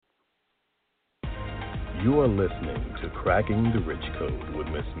You are listening to Cracking the Rich Code with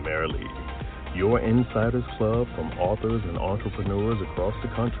Miss Marilee, your insiders club from authors and entrepreneurs across the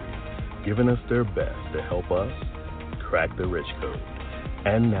country, giving us their best to help us crack the rich code.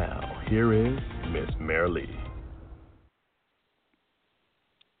 And now, here is Miss Marilee.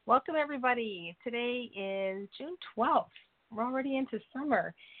 Welcome, everybody. Today is June 12th. We're already into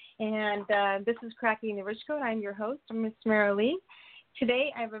summer. And this is Cracking the Rich Code. I'm your host, Miss Marilee.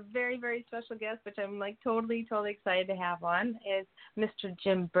 Today, I have a very, very special guest, which I'm totally excited to have on. Is Mr.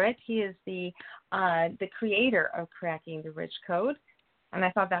 Jim Britt. He is the creator of Cracking the Rich Code, and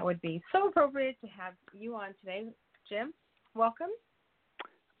I thought that would be so appropriate to have you on today, Jim. Welcome.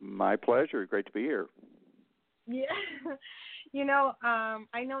 My pleasure. Great to be here. Yeah,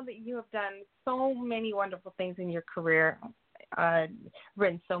 I know that you have done so many wonderful things in your career.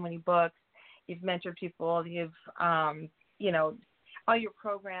 Written so many books. You've mentored people. You've all your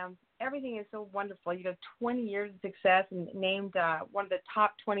programs, everything is so wonderful. You have 20 years of success and named one of the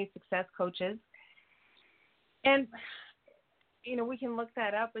top 20 success coaches. And, we can look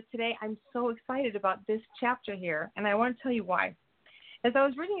that up, but today I'm so excited about this chapter here, and I want to tell you why. As I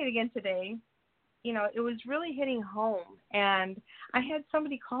was reading it again today, it was really hitting home, and I had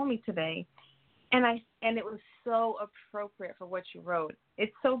somebody call me today, and it was so appropriate for what you wrote.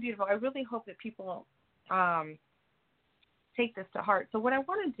 It's so beautiful. I really hope that people take this to heart. So what I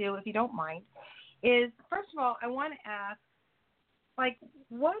want to do, if you don't mind, is, first of all, I want to ask,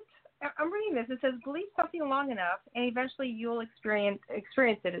 what, I'm reading this, it says, believe something long enough, and eventually you'll experience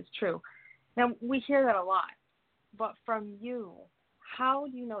it as true. Now, we hear that a lot, but from you, how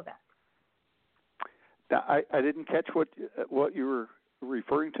do you know that? Now, I didn't catch what you were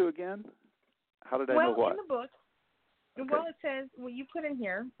referring to again. How did I know what? Well, in the book, okay. It says, you put in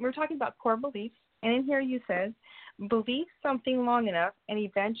here, we're talking about core beliefs, and in here you says, believe something long enough, and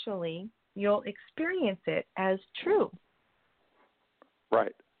eventually you'll experience it as true.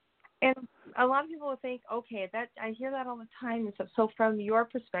 Right. And a lot of people will think, okay, that I hear that all the time. So from your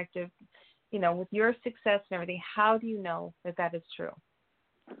perspective, with your success and everything, how do you know that is true?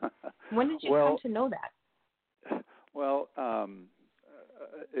 When did you come to know that? Well,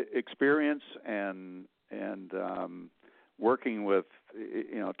 experience and working with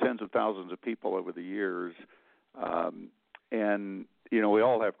tens of thousands of people over the years, and we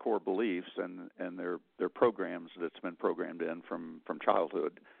all have core beliefs, and they're programs that's been programmed in from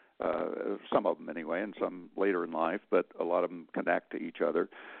childhood. Some of them anyway, and some later in life, but a lot of them connect to each other.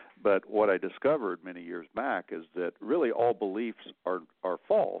 But what I discovered many years back is that really all beliefs are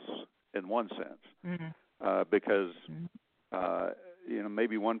false in one sense, because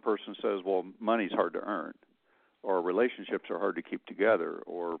maybe one person says, well, money's hard to earn, or relationships are hard to keep together,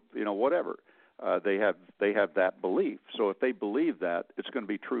 or whatever. They have that belief. So if they believe that, it's going to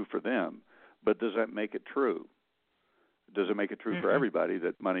be true for them. But does that make it true? Does it make it true for everybody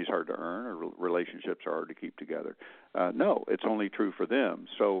that money's hard to earn or relationships are hard to keep together? No, it's only true for them.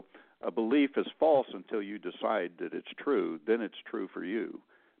 So a belief is false until you decide that it's true. Then it's true for you,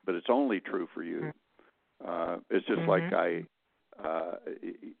 but it's only true for you. It's just like I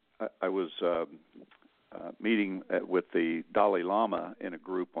was meeting with the Dalai Lama in a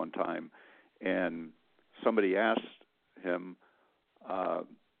group one time, and somebody asked him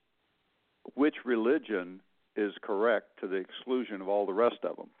which religion is correct to the exclusion of all the rest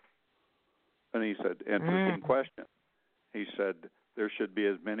of them. And he said, interesting question. He said, there should be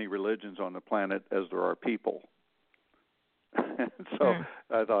as many religions on the planet as there are people. And so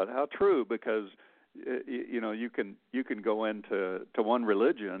I thought, how true, because you can go into one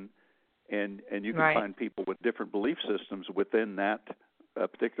religion and you can find people with different belief systems within that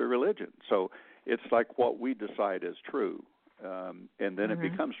particular religion. So it's like what we decide is true, and then it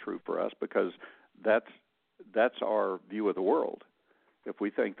becomes true for us, because that's our view of the world. If we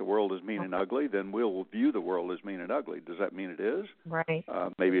think the world is mean and ugly, then we'll view the world as mean and ugly. Does that mean it is? Right.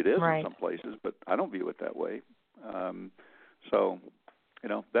 Maybe it is in some places, but I don't view it that way.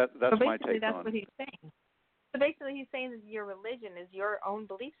 That's my take that's on it. What he's saying. So basically he's saying that your religion is your own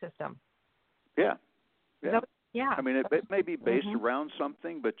belief system. Yeah. Yeah. I mean, it may be based around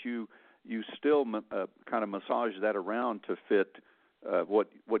something, but you still kind of massage that around to fit what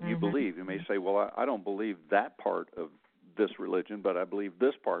you believe. You may say, well, I don't believe that part of this religion, but I believe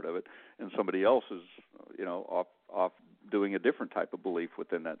this part of it, and somebody else is, off doing a different type of belief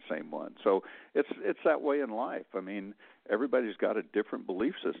within that same one. So it's that way in life. I mean, everybody's got a different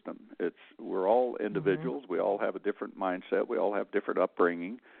belief system. We're all individuals. We all have a different mindset. We all have different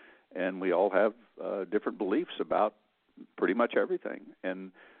upbringing, and we all have different beliefs about pretty much everything.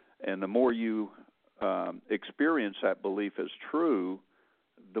 And the more you experience that belief as true,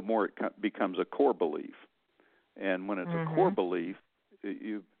 the more it becomes a core belief. And when it's a core belief,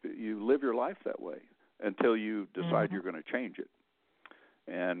 you live your life that way until you decide you're going to change it.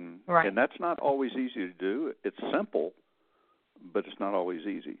 And that's not always easy to do. It's simple, but it's not always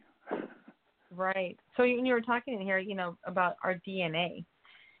easy. Right. So you were talking in here, about our DNA,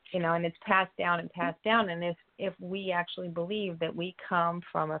 and it's passed down and passed down. And if we actually believe that we come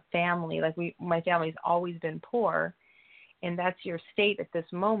from a family, like my family's always been poor, and that's your state at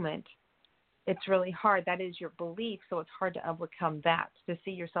this moment, it's really hard. That is your belief, so it's hard to overcome that, to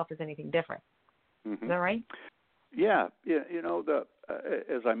see yourself as anything different. Is that right? Yeah.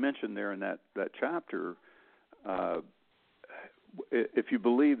 As I mentioned there in that chapter, if you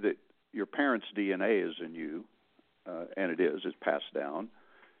believe that your parents' DNA is in you, and it's passed down,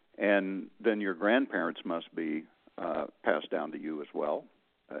 and then your grandparents must be passed down to you as well,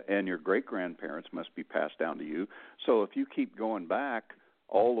 and your great-grandparents must be passed down to you. So if you keep going back,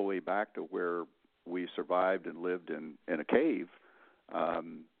 all the way back to where we survived and lived in a cave,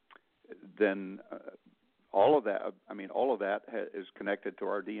 then all of that is connected to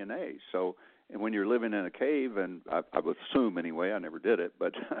our DNA. So, and when you're living in a cave, and I would assume anyway, I never did it,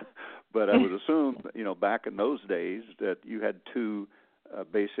 but I would assume, back in those days that you had two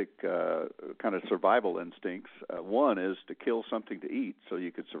basic kind of survival instincts. One is to kill something to eat so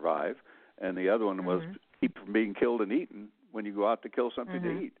you could survive, and the other one was to keep from being killed and eaten when you go out to kill something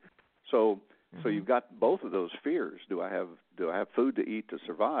to eat. So you've got both of those fears. Do I have food to eat to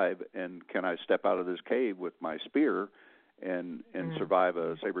survive, and can I step out of this cave with my spear and survive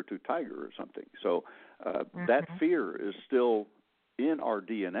a saber-toothed tiger or something? So that fear is still in our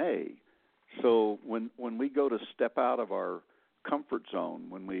DNA. So when we go to step out of our comfort zone,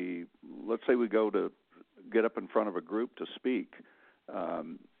 let's say we go to get up in front of a group to speak,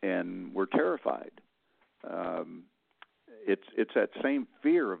 and we're terrified, it's that same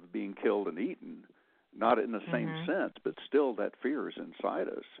fear of being killed and eaten, not in the same sense, but still that fear is inside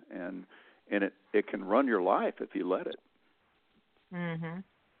us, and it can run your life if you let it.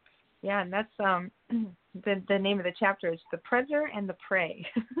 Yeah, and that's the name of the chapter is The Predator and the Prey.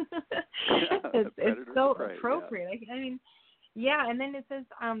 It's so appropriate. Yeah. I mean, yeah, and then it says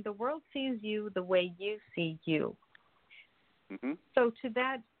the world sees you the way you see you. So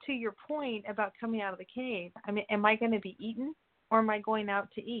to your point about coming out of the cave, I mean, am I going to be eaten or am I going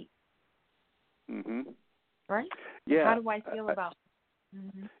out to eat? Right? Yeah. How do I feel about?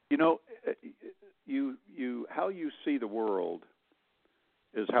 How you see the world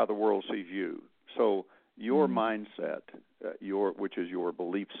is how the world sees you. So your mindset, which is your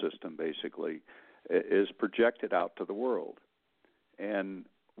belief system, basically, is projected out to the world, and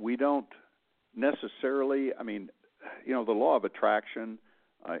we don't necessarily. I mean, the law of attraction,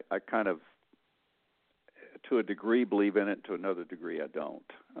 I kind of, to a degree, believe in it. To another degree, I don't,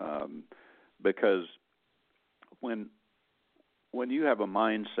 because when you have a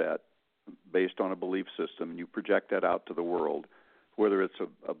mindset based on a belief system and you project that out to the world, whether it's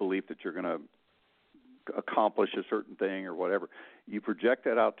a belief that you're going to accomplish a certain thing or whatever, you project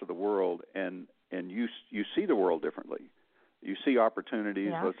that out to the world, and you see the world differently. You see opportunities.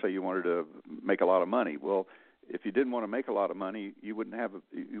 Yeah. Let's say you wanted to make a lot of money. Well, if you didn't want to make a lot of money, you wouldn't have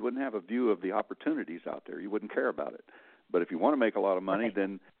a view of the opportunities out there. You wouldn't care about it. But if you want to make a lot of money,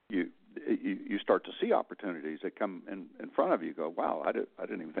 then you start to see opportunities that come in front of you. You go, wow, I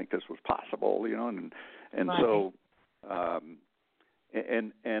didn't even think this was possible, and so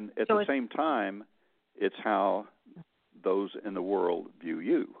and at the same time, it's how those in the world view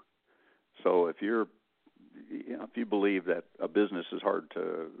you. So if you believe that a business is hard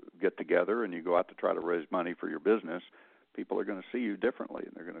to get together and you go out to try to raise money for your business, people are going to see you differently,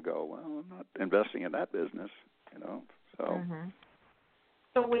 and they're going to go, well, I'm not investing in that business, So.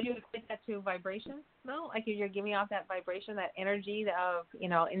 So would you equate that to vibration, though? Like you're giving off that vibration, that energy of,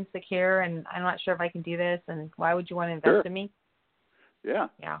 insecure, and I'm not sure if I can do this, and why would you want to invest in me? Yeah.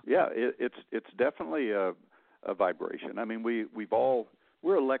 It's definitely a vibration. I mean,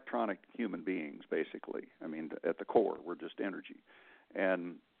 we're electronic human beings, basically. I mean, at the core, we're just energy,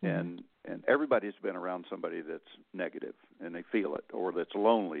 and everybody's been around somebody that's negative and they feel it, or that's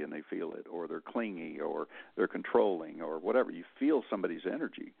lonely and they feel it, or they're clingy, or they're controlling, or whatever. You feel somebody's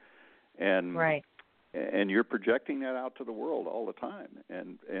energy, and you're projecting that out to the world all the time,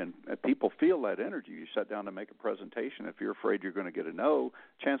 and people feel that energy. You sit down to make a presentation. If you're afraid you're going to get a no,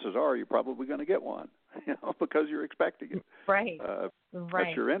 chances are you're probably going to get one, because you're expecting it. Right.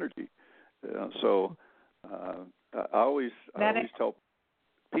 That's your energy. So I always tell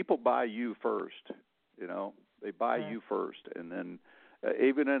people, buy you first. They buy you first, and then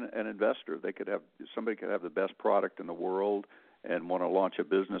even an investor, somebody could have the best product in the world and want to launch a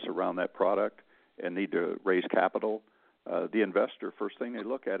business around that product, and need to raise capital, the investor, first thing they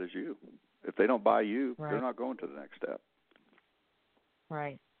look at is you. If they don't buy you, Right. they're not going to the next step.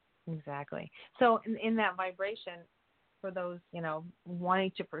 Right. Exactly. So in that vibration, for those,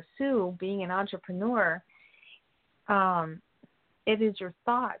 wanting to pursue being an entrepreneur, it is your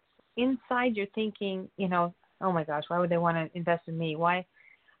thoughts. Inside you're thinking, oh my gosh, why would they want to invest in me? Why?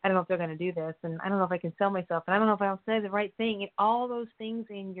 I don't know if they're going to do this, and I don't know if I can sell myself, and I don't know if I'll say the right thing. And all those things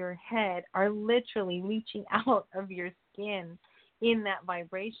in your head are literally reaching out of your skin in that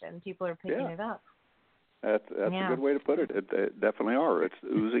vibration. People are picking it up. That's a good way to put it. It definitely are. It's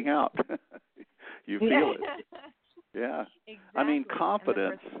oozing out. You feel it. Yeah. Exactly. I mean,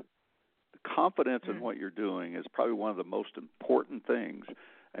 confidence in what you're doing is probably one of the most important things.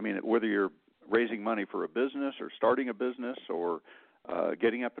 I mean, whether you're raising money for a business or starting a business or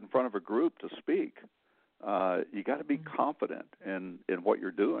getting up in front of a group to speak, you got to be confident in what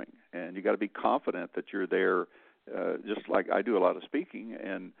you're doing, and you got to be confident that you're there. Just like I do a lot of speaking,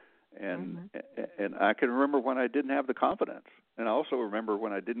 and I can remember when I didn't have the confidence, and I also remember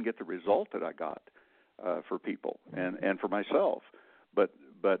when I didn't get the result that I got for people and for myself. But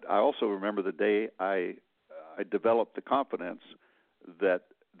I also remember the day I developed the confidence that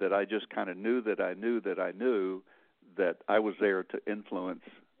I just kind of knew that I knew that I was there to influence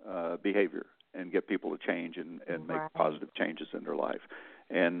behavior and get people to change and make positive changes in their life.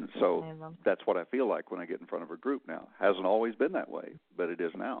 And so that's what I feel like when I get in front of a group now. Hasn't always been that way, but it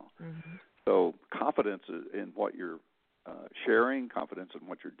is now. Mm-hmm. So confidence in what you're sharing, confidence in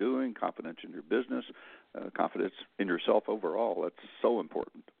what you're doing, confidence in your business, confidence in yourself overall, that's so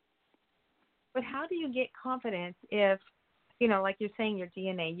important. But how do you get confidence if, like you're saying, your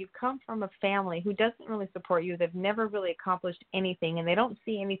DNA, you come from a family who doesn't really support you, they've never really accomplished anything, and they don't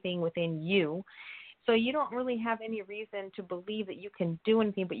see anything within you. So you don't really have any reason to believe that you can do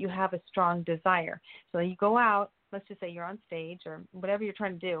anything, but you have a strong desire. So you go out, let's just say you're on stage or whatever you're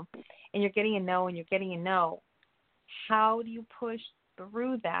trying to do, and you're getting a no and you're getting a no. How do you push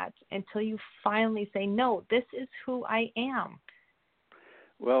through that until you finally say, no, this is who I am?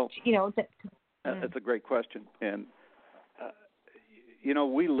 Well, that's a great question. And,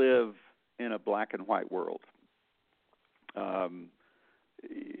 we live in a black and white world. Let's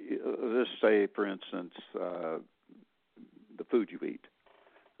say, for instance, the food you eat.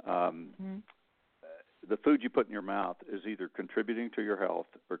 The food you put in your mouth is either contributing to your health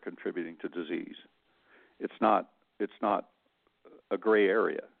or contributing to disease. It's not a gray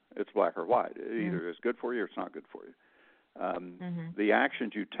area. It's black or white. It either is good for you or it's not good for you. The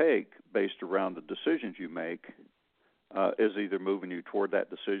actions you take based around the decisions you make is either moving you toward that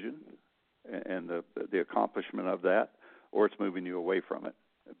decision and the accomplishment of that, or it's moving you away from it,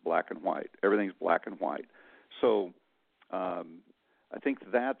 black and white. Everything's black and white. So I think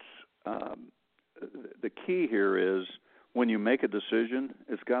that's the key here is when you make a decision,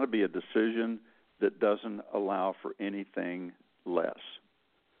 it's got to be a decision that doesn't allow for anything less.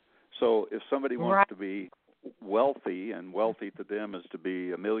 So if somebody wants to be wealthy, and wealthy to them is to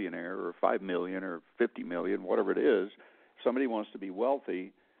be a millionaire or 5 million or 50 million, whatever it is, if somebody wants to be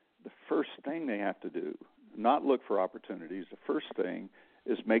wealthy, the first thing they have to do, not look for opportunities, the first thing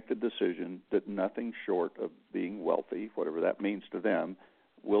is make the decision that nothing short of being wealthy, whatever that means to them,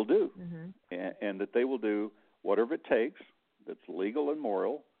 will do. And that they will do whatever it takes that's legal and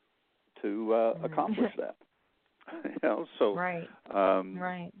moral to accomplish that. Right.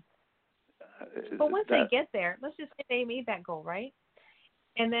 But once they get there, let's just say they made that goal, right?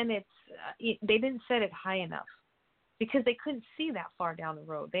 And then they didn't set it high enough because they couldn't see that far down the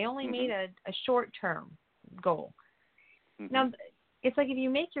road. They only made a short-term goal. Now, it's like if you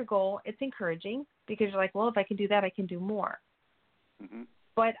make your goal, it's encouraging because you're like, well, if I can do that, I can do more.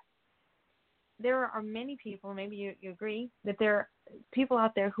 But there are many people, maybe you agree, that there are people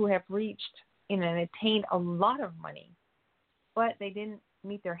out there who have reached and attained a lot of money, but they didn't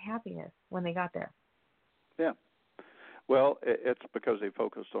meet their happiness when they got there. Yeah. Well, it's because they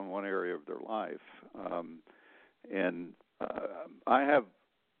focused on one area of their life. I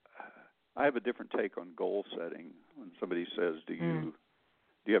have a different take on goal setting. When somebody says, do you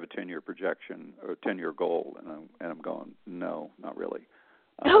have a 10-year projection or a 10-year goal? And I'm going, no, not really.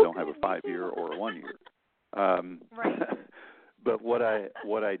 I don't have a 5-year or a 1-year. But what I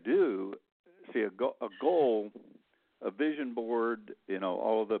do, see, a goal, a vision board,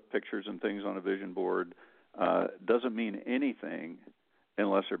 all of the pictures and things on a vision board doesn't mean anything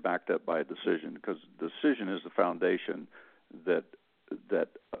unless they're backed up by a decision, because the decision is the foundation that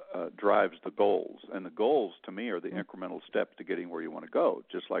drives the goals. And the goals, to me, are the incremental steps to getting where you want to go.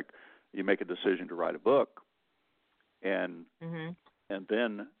 Just like you make a decision to write a book, and And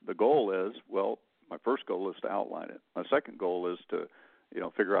then the goal is, well, my first goal is to outline it. My second goal is to,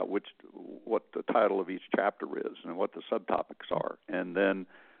 figure out what the title of each chapter is and what the subtopics are. And then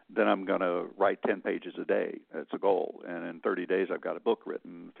I'm going to write 10 pages a day. That's a goal. And in 30 days, I've got a book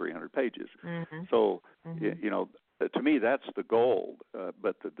written, 300 pages. Mm-hmm. So, Mm-hmm. to me, that's the goal.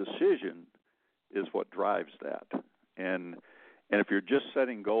 But the decision is what drives that. And if you're just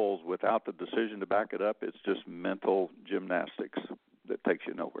setting goals without the decision to back it up, it's just mental gymnastics that takes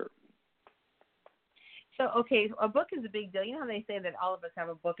you nowhere. So, okay, a book is a big deal. You know how they say that all of us have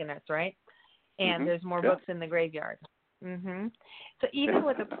a book in us, right? And Mm-hmm. there's more books in the graveyard. Mm-hmm. So even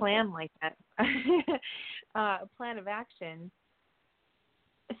with a plan like that, a plan of action,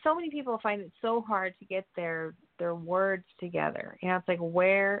 so many people find it so hard to get their words together. It's like,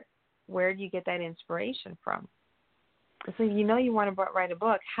 where do you get that inspiration from? So you want to write a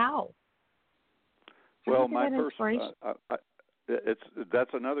book. How? Well, my first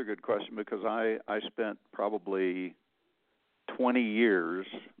that's another good question, because I spent probably 20 years,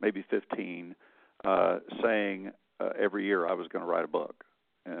 maybe 15, saying every year I was going to write a book,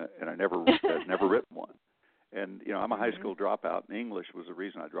 and I never had never written one. And I'm a high school dropout, and English was the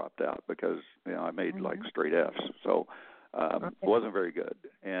reason I dropped out, because I made like straight F's, so it wasn't very good,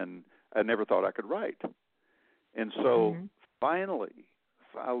 and I never thought I could write. And so finally,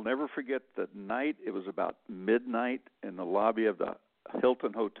 I'll never forget the night. It was about midnight in the lobby of the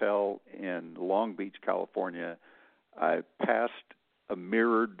Hilton Hotel in Long Beach, California. I passed a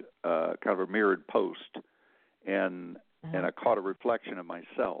mirrored post, and I caught a reflection of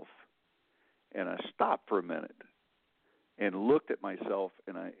myself, and I stopped for a minute and looked at myself,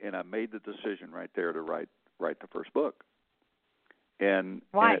 and I made the decision right there to write the first book. And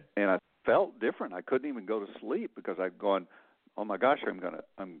why? And I felt different. I couldn't even go to sleep because I'd gone, oh my gosh, I'm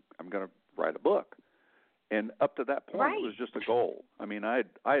gonna write a book. And up to that point, It was just a goal. I mean, I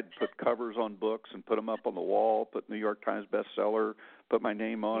had put covers on books and put them up on the wall, put New York Times bestseller, put my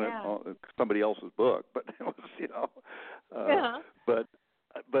name on it, on somebody else's book. But it was,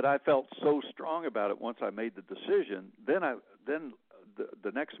 But I felt so strong about it once I made the decision. Then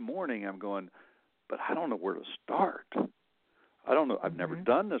the next morning I'm going, but I don't know where to start. I don't know. I've never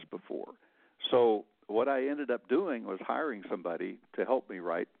done this before. So what I ended up doing was hiring somebody to help me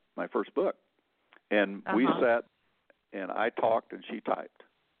write my first book. And we sat, and I talked, and she typed.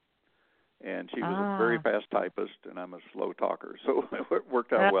 And she was a very fast typist, and I'm a slow talker, so it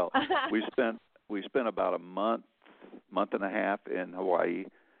worked out well. We spent about a month and a half in Hawaii,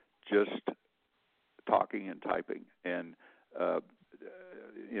 just talking and typing. And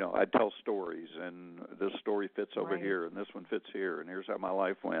I'd tell stories, and this story fits over here, and this one fits here, and here's how my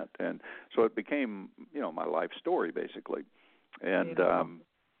life went. And so it became, my life story basically. And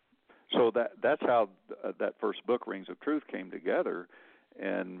so that's how that first book, Rings of Truth, came together.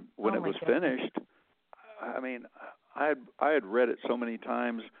 And when it was finished, I mean, I had read it so many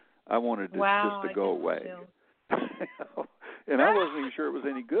times, I wanted it just to go away. And I wasn't even sure it was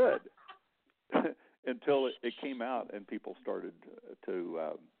any good until it came out and people started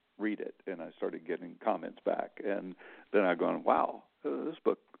to read it, and I started getting comments back. And then I gone, wow, this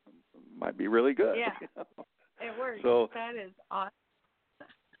book might be really good. Yeah, it works. So that is awesome.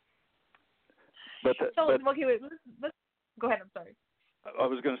 Let's go ahead. I'm sorry. I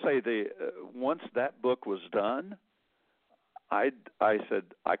was going to say once that book was done, I said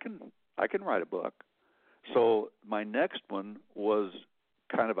I can write a book. So my next one was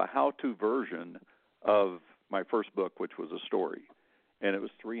kind of a how-to version of my first book, which was a story, and it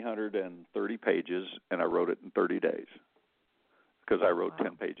was 330 pages, and I wrote it in 30 days because I wrote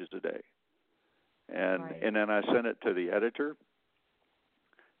 10 pages a day, and then I sent it to the editor.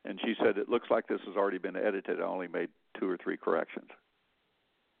 And she said, it looks like this has already been edited. I only made 2 or 3 corrections.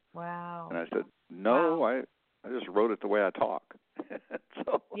 Wow. And I said, no, I just wrote it the way I talk.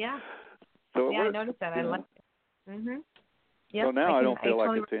 So I noticed that. I like it. Mm-hmm. Yep, so now I don't feel like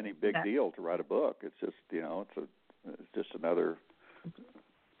totally it's any big deal to write a book. It's just, it's just another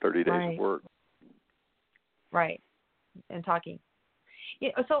 30 days of work. Right. And talking.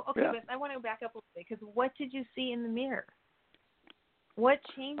 Yeah. So, okay, but I want to back up a little bit, because what did you see in the mirror? What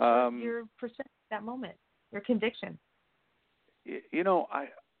changed your perception at that moment, your conviction?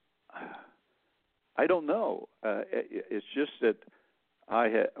 I don't know. It's just that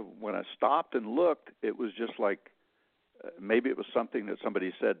when I stopped and looked, it was just like maybe it was something that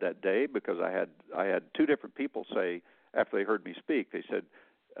somebody said that day, because I had 2 different people say after they heard me speak, they said,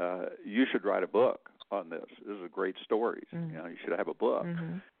 you should write a book on this. This is a great story. Mm-hmm. You should have a book.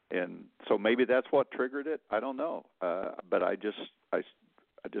 Mm-hmm. And so maybe that's what triggered it. I don't know. But I just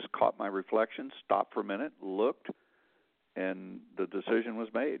caught my reflection, stopped for a minute, looked, and the decision was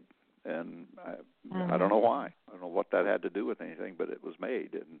made. And I don't know why. I don't know what that had to do with anything, but it was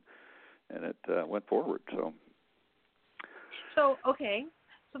made, and it went forward. So okay.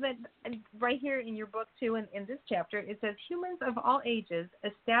 So that right here in your book, too, in this chapter, it says humans of all ages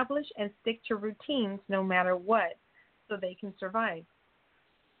establish and stick to routines no matter what so they can survive.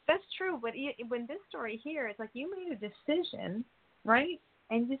 That's true, but when this story here, it's like you made a decision, right,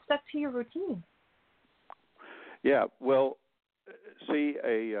 and you stuck to your routine. Yeah, well, see,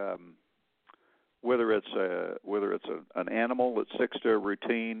 whether it's an animal that sticks to a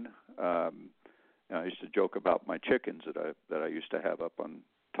routine. I used to joke about my chickens that I used to have up on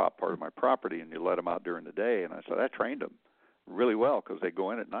top part of my property, and you let them out during the day, and I said I trained them really well because they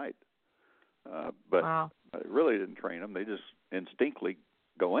go in at night. But I really didn't train them; they just instinctively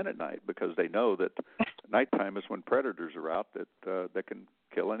go in at night because they know that nighttime is when predators are out that can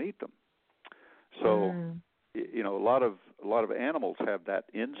kill and eat them. So, a lot of animals have that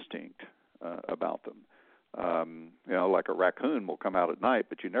instinct about them. Like a raccoon will come out at night,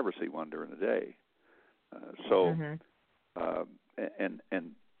 but you never see one during the day. And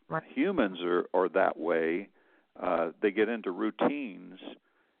humans are that way. They get into routines,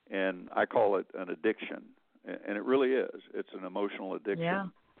 and I call it an addiction, and it really is. It's an emotional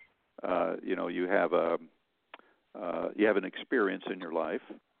addiction. Yeah. You have an experience in your life,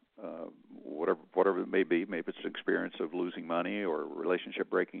 whatever it may be. Maybe it's an experience of losing money or a relationship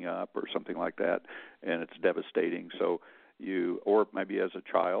breaking up or something like that, and it's devastating. So or maybe as a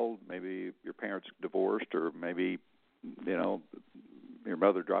child, maybe your parents divorced, or maybe your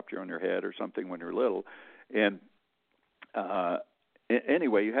mother dropped you on your head or something when you were little, and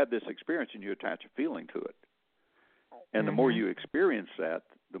anyway, you have this experience and you attach a feeling to it, and the more you experience that,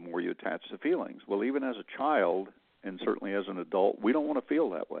 the more you attach the feelings. Well, even as a child, and certainly as an adult, we don't want to feel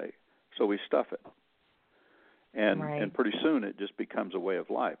that way, so we stuff it, and pretty soon it just becomes a way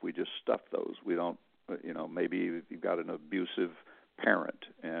of life. We just stuff those. We don't, maybe you've got an abusive parent,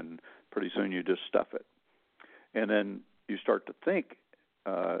 and pretty soon you just stuff it, and then you start to think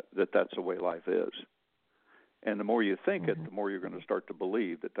that that's the way life is. And the more you think it, the more you're going to start to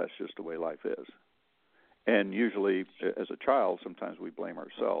believe that that's just the way life is. And usually, as a child, sometimes we blame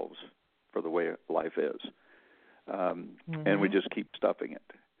ourselves for the way life is. And we just keep stuffing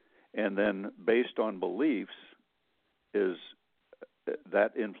it. And then based on beliefs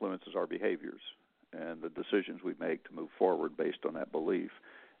that influences our behaviors and the decisions we make to move forward based on that belief.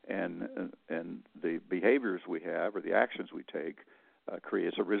 And the behaviors we have or the actions we take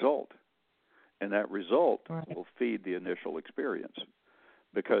creates a result. And that result will feed the initial experience,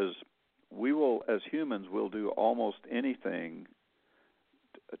 because we will, as humans, will do almost anything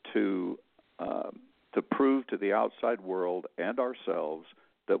to prove to the outside world and ourselves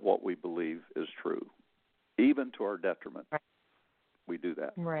that what we believe is true, even to our detriment. We do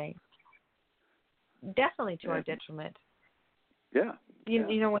that. Right. Definitely to our detriment. Yeah.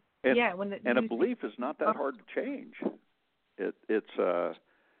 And a belief is not that hard to change. It's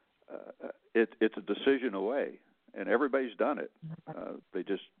a decision away, and everybody's done it. They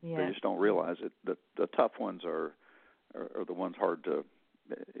just don't realize it. The tough ones are the ones harder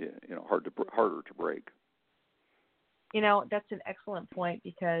to break. That's an excellent point,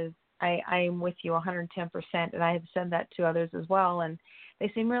 because I'm with you 110%, and I have said that to others as well. And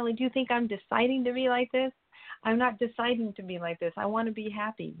they say, Merle, do you think I'm deciding to be like this? I'm not deciding to be like this. I want to be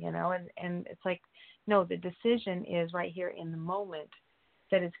happy, and it's like, no, the decision is right here in the moment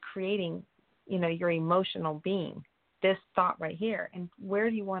that is creating, your emotional being, this thought right here. And where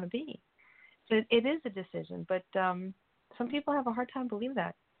do you want to be? So it is a decision, but some people have a hard time believing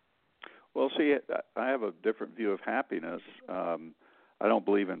that. Well, see, I have a different view of happiness. I don't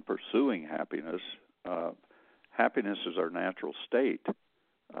believe in pursuing happiness. Happiness is our natural state.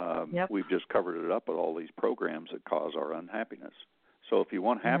 We've just covered it up with all these programs that cause our unhappiness. So if you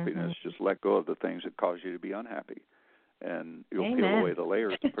want happiness, just let go of the things that cause you to be unhappy, and you'll peel away the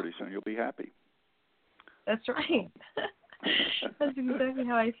layers, and pretty soon you'll be happy. That's right. That's exactly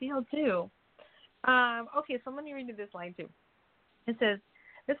how I feel, too. Okay, so let me read you this line, too. It says,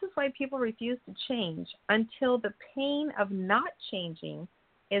 this is why people refuse to change until the pain of not changing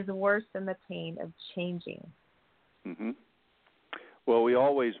is worse than the pain of changing. Mm-hmm. Well, we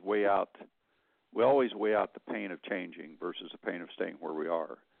always weigh out the pain of changing versus the pain of staying where we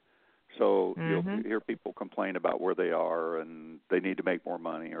are. So you'll hear people complain about where they are, and they need to make more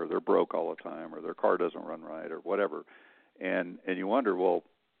money, or they're broke all the time, or their car doesn't run right, or whatever. And you wonder, well,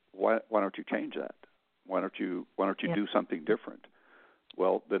 why don't you change that? Why don't you do something different?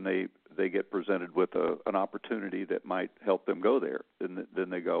 Well, then they get presented with an opportunity that might help them go there. Then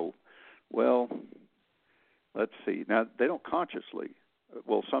they go, well, let's see. Now they don't consciously.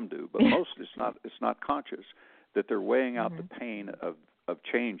 Well, some do, but most it's not conscious that they're weighing out the pain of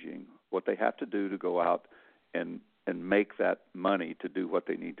changing what they have to do to go out and make that money to do what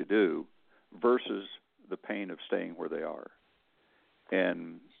they need to do versus the pain of staying where they are.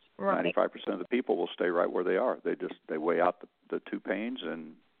 And 95% of the people will stay right where they are. They weigh out the two pains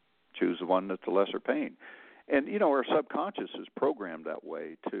and choose the one that's the lesser pain. And our subconscious is programmed that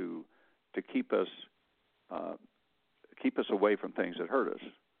way to keep us away from things that hurt us.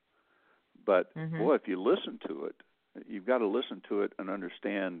 But boy, if you listen to it, you've got to listen to it and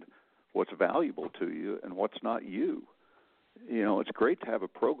understand what's valuable to you and what's not you. It's great to have a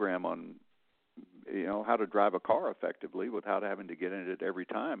program on how to drive a car effectively without having to get in it every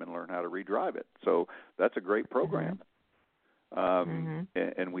time and learn how to redrive it. So that's a great program.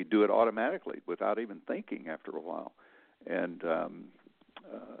 And we do it automatically without even thinking after a while. And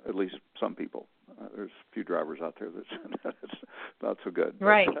at least some people. There's a few drivers out there that's not so good.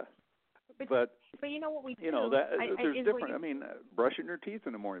 Right. But you know what we do? There's different. I mean, brushing your teeth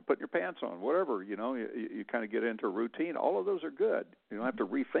in the morning, putting your pants on, whatever. You kind of get into a routine. All of those are good. You don't have to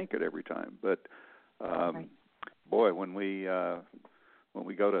rethink it every time. But boy, when we go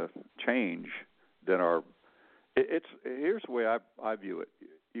to change, then here's the way I view it.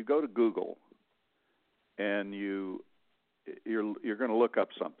 You go to Google, and you're going to look up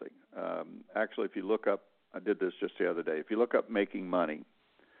something. Actually, if you look up, I did this just the other day. If you look up making money,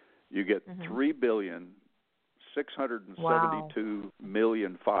 you get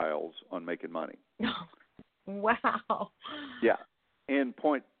 3,672,000,000 files on making money. Wow. Yeah, in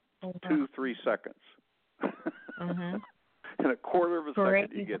 0.23 seconds. In a quarter of a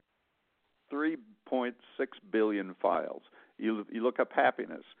second, you get 3.6 billion files. You look up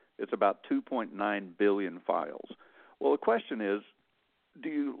happiness, it's about 2.9 billion files. Well, the question is, do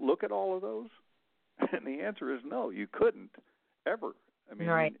you look at all of those? And the answer is no, you couldn't ever. I mean,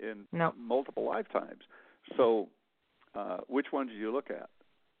 in multiple lifetimes. So, which ones do you look at?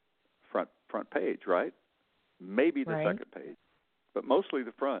 Front page, right? Maybe the second page, but mostly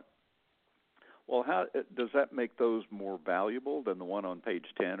the front. Well, how does that make those more valuable than the one on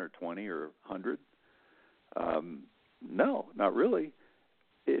page 10 or 20 or 100? No, not really.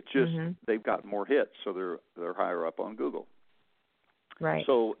 It's just they've got more hits, so they're higher up on Google. Right.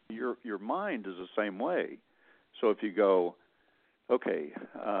 So your mind is the same way. So if you go, okay,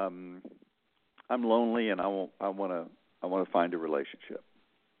 I'm lonely and I want to find a relationship,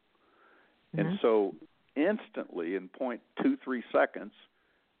 and so instantly in 0.23 seconds,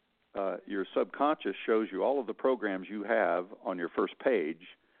 your subconscious shows you all of the programs you have on your first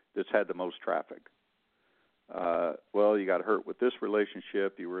page that's had the most traffic. Well, you got hurt with this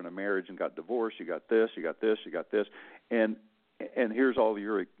relationship, you were in a marriage and got divorced, you got this, you got this, you got this, and here's all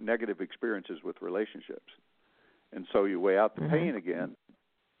your negative experiences with relationships. And so you weigh out the pain again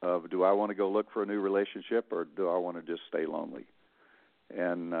of, do I want to go look for a new relationship or do I want to just stay lonely?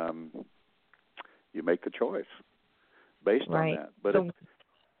 And you make a choice based on that. But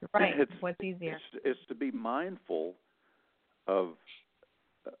what's easier? It's to be mindful of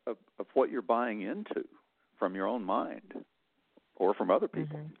what you're buying into from your own mind or from other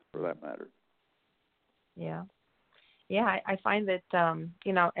people, for that matter. Yeah. Yeah, I find that,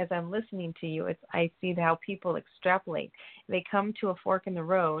 as I'm listening to you, I see how people extrapolate. They come to a fork in the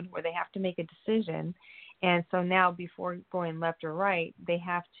road where they have to make a decision. And so now before going left or right, they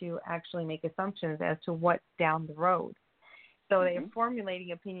have to actually make assumptions as to what's down the road. So they're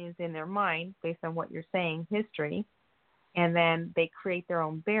formulating opinions in their mind based on what you're saying, history, and then they create their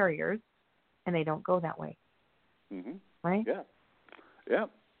own barriers, and they don't go that way. Right? Yeah.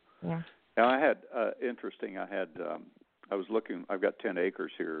 Now I had I was looking. I've got 10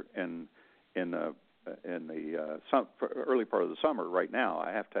 acres here, and in the early part of the summer, right now,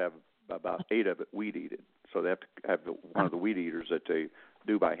 I have to have about 8 of it weed eated. So they have to have one of the weed eaters that they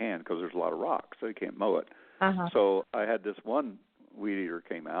do by hand because there's a lot of rocks, so you can't mow it. So I had this one weed eater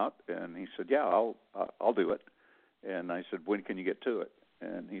came out, and he said, "Yeah, I'll do it." And I said, "When can you get to it?"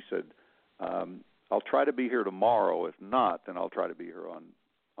 And he said, "I'll try to be here tomorrow. If not, then I'll try to be here on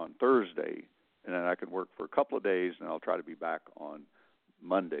Thursday, and then I can work for a couple of days, and I'll try to be back on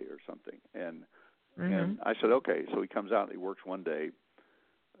Monday or something." And I said, "Okay." So he comes out and he works one day.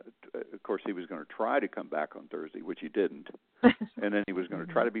 Of course, he was going to try to come back on Thursday, which he didn't, and then he was going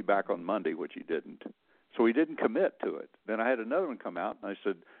to try to be back on Monday, which he didn't. So he didn't commit to it. Then I had another one come out, and I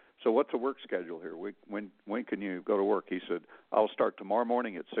said, "So what's the work schedule here? When can you go to work?" He said, "I'll start tomorrow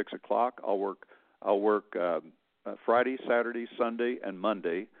morning at 6 o'clock. I'll work Friday, Saturday, Sunday, and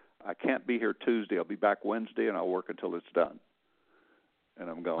Monday. I can't be here Tuesday. I'll be back Wednesday, and I'll work until it's done." And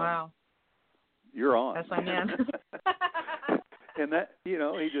I'm going, "Wow, you're on. That's my man. And that, he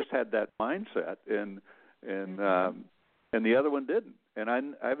just had that mindset, and the other one didn't, and I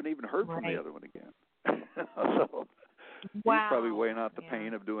haven't even heard from the other one again. So he's probably weighing out the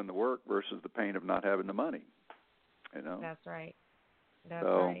pain of doing the work versus the pain of not having the money. That's right. That's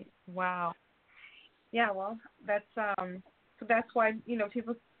right. Wow. Yeah. Well, that's why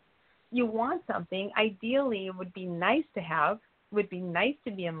people. You want something. Ideally, it would be nice to have. It would be nice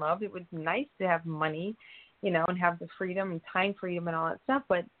to be in love. It would be nice to have money, and have the freedom and time freedom and all that stuff.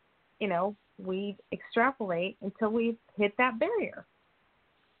 But, we extrapolate until we hit that barrier.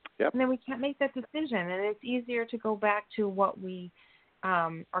 Yep. And then we can't make that decision. And it's easier to go back to what we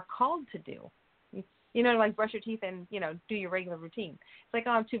are called to do. Like brush your teeth and, do your regular routine. It's like,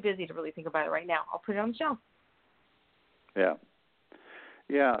 I'm too busy to really think about it right now. I'll put it on the shelf. Yeah.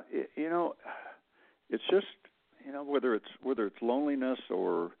 Yeah. It's just, whether it's loneliness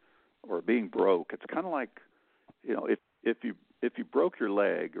or being broke, it's kind of like, if you broke your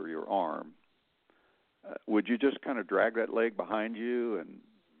leg or your arm, would you just kind of drag that leg behind you and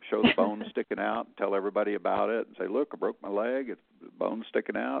show the bone sticking out and tell everybody about it and say, look, I broke my leg, it's the bone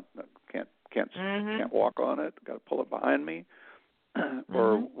sticking out, I can't walk on it, got to pull it behind me?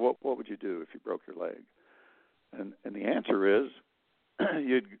 Or what would you do if you broke your leg? And the answer is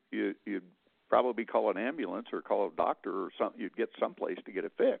you'd probably call an ambulance or call a doctor or something. You'd get someplace to get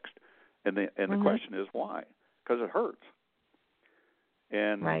it fixed. And the question is why? Because it hurts.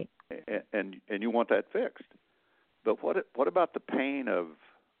 And right. and you want that fixed. But what about the pain of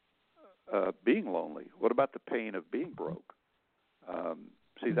being lonely? What about the pain of being broke?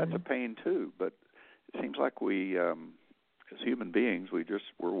 That's a pain too. But it seems like we, as human beings,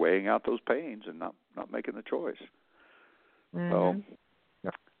 we're weighing out those pains and not making the choice. So,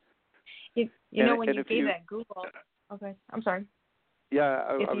 when you gave that Google. Okay, I'm sorry. Yeah,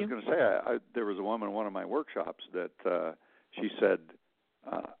 I was going to say there was a woman in one of my workshops that she said,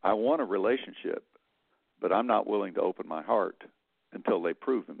 I want a relationship, but I'm not willing to open my heart until they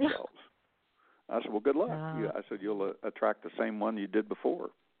prove themselves. I said, well, good luck. I said, you'll attract the same one you did before.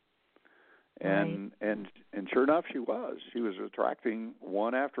 And sure enough, she was attracting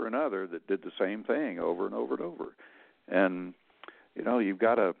one after another that did the same thing over and over and over. And you've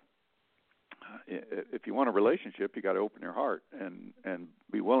got to, if you want a relationship, you got to open your heart and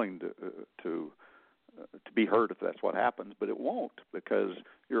be willing to be hurt if that's what happens. But it won't, because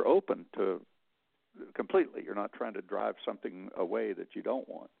you're open to completely. You're not trying to drive something away that you don't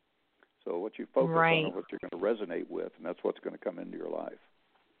want. So what you focus on is what you're going to resonate with, and that's what's going to come into your life.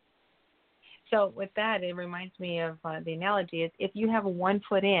 So with that, it reminds me of the analogy is if you have one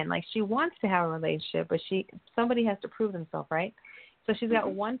foot in, like she wants to have a relationship, but somebody has to prove themselves, right? So she's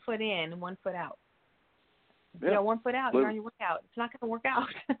got 1 foot in and 1 foot out. Yeah. 1 foot out, you're on your way out. It's not going to work out.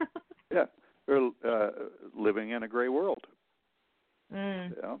 Yeah, they're living in a gray world.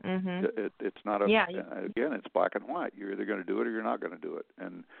 It's not again, it's black and white. You're either going to do it or you're not going to do it,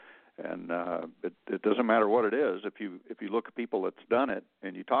 and it doesn't matter what it is. If you look at people that's done it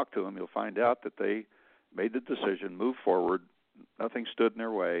and you talk to them, you'll find out that they made the decision, moved forward, nothing stood in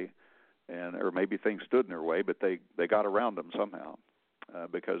their way, or maybe things stood in their way, but they got around them somehow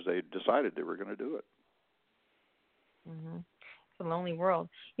because they decided they were going to do it. It's a lonely world.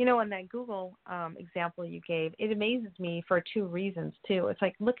 In that Google example you gave, it amazes me for two reasons, too. It's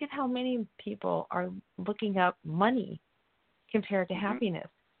like, look at how many people are looking up money compared to happiness.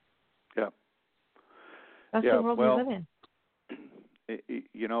 Yeah. That's the world we live in.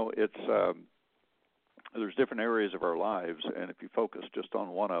 It's there's different areas of our lives, and if you focus just on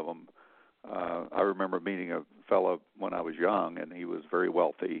one of them, I remember meeting a fellow when I was young, and he was very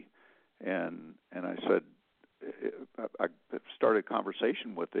wealthy, and I said, I started a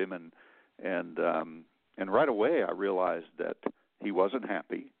conversation with him, and right away I realized that he wasn't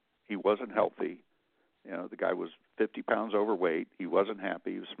happy, he wasn't healthy. The guy was 50 pounds overweight. He wasn't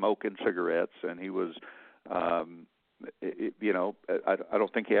happy. He was smoking cigarettes, and he was, I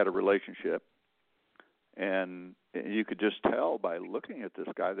don't think he had a relationship. And you could just tell by looking at this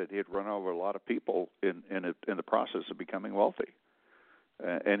guy that he had run over a lot of people in the process of becoming wealthy.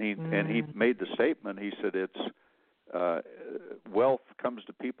 And he made the statement. He said, "It's wealth comes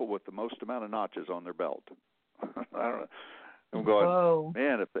to people with the most amount of notches on their belt." I don't know. I'm going, whoa.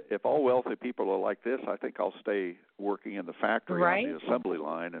 Man, if all wealthy people are like this, I think I'll stay working in the factory on the assembly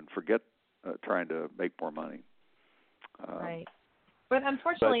line and forget trying to make more money. Right. But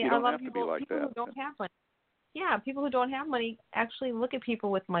unfortunately, but a lot of people like who don't have money. Yeah, people who don't have money actually look at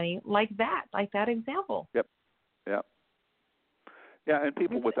people with money like that example. Yep. Yeah. Yeah, and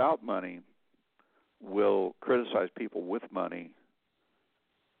people without money will criticize people with money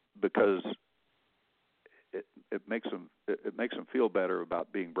because it makes them feel better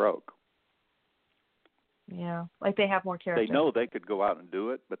about being broke. Yeah, like they have more character. They know they could go out and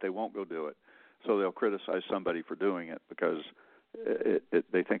do it, but they won't go do it. So they'll criticize somebody for doing it because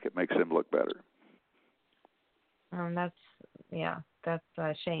they think it makes them look better. That's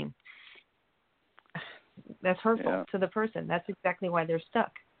a shame. That's hurtful to the person. That's exactly why they're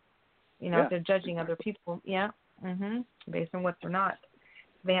stuck. If they're judging other people, based on what they're not,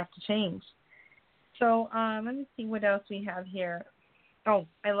 they have to change. So let me see what else we have here. Oh,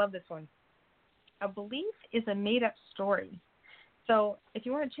 I love this one. A belief is a made-up story. So if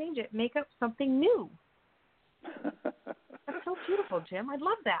you want to change it, make up something new. That's so beautiful, Jim. I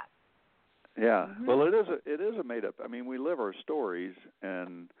love that. Yeah. Well, it is a made-up. I mean, we live our stories,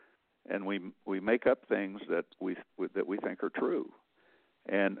 and we make up things that we think are true,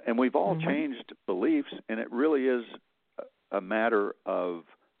 and we've all changed beliefs, and it really is a matter of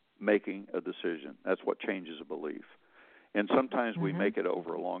making a decision. That's what changes a belief, and sometimes we make it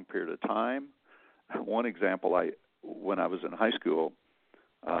over a long period of time. One example, when I was in high school,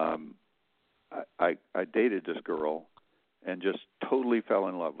 I dated this girl, and just totally fell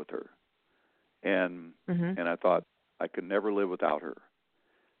in love with her, and I thought I could never live without her.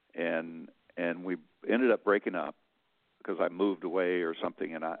 And we ended up breaking up because I moved away or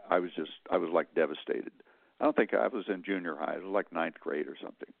something, and I was like devastated. I don't think I was in junior high. It was like 9th grade or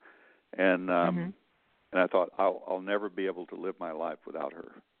something. And I thought I'll never be able to live my life without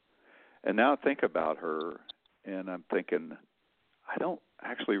her. And now I think about her, and I'm thinking I don't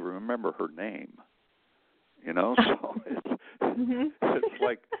actually remember her name. So it's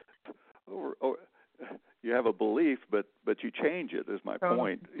like you have a belief, but you change it. Is my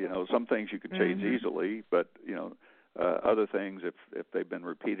point. Some things you can change easily, but other things, if they've been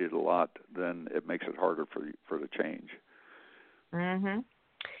repeated a lot, then it makes it harder for the change.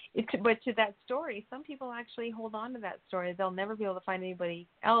 But to that story, some people actually hold on to that story. They'll never be able to find anybody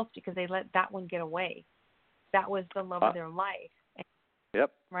else because they let that one get away. That was the love of their life.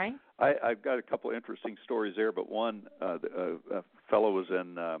 Yep. Right? I've got a couple interesting stories there, but one, a fellow was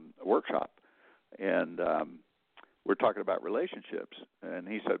in a workshop, and we're talking about relationships, and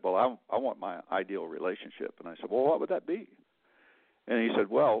he said, well, I want my ideal relationship. And I said, well, what would that be? And he said,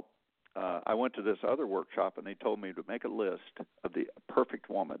 well, I went to this other workshop, and they told me to make a list of the perfect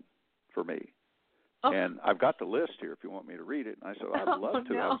woman for me. Oh. And I've got the list here if you want me to read it. And I said, I'd love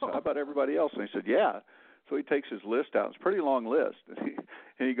to. No. I said, how about everybody else? And he said, yeah. So he takes his list out. It's a pretty long list.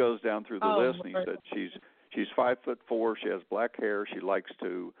 And he goes down through the list, and he said, she's 5'4", she has black hair, she likes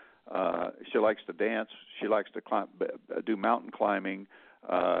to dance, she likes to do mountain climbing,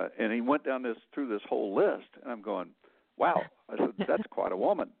 and he went down through this whole list, and I'm going, wow. I said, that's quite a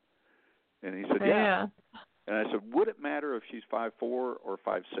woman. And he said, yeah. And I said, would it matter if she's 5'4" or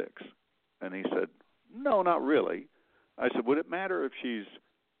 5'6"? And he said, no, not really. I said, would it matter if she's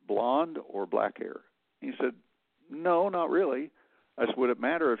blonde or black hair? He said, no, not really. I said, would it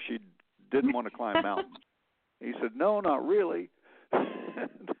matter if she didn't want to climb mountains? He said, no, not really.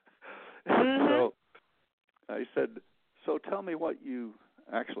 So I said, so tell me what you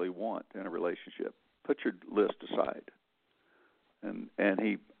actually want in a relationship. Put your list aside. And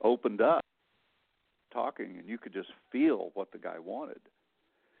he opened up talking, and you could just feel what the guy wanted.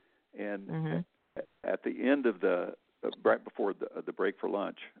 And at the end of right before the break for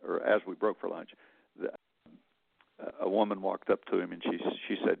lunch, or as we broke for lunch, a woman walked up to him, and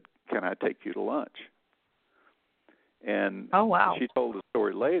she said, can I take you to lunch? And oh, wow. She told the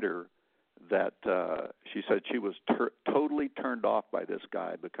story later that she said she was totally turned off by this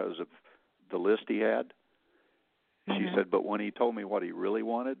guy because of the list he had. She said, but when he told me what he really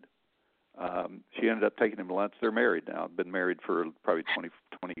wanted, she ended up taking him to lunch. They're married now. Been married for probably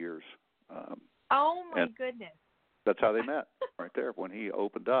 20 years. Oh, my goodness. That's how they met, right there, when he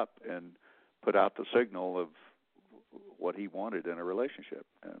opened up and put out the signal of what he wanted in a relationship.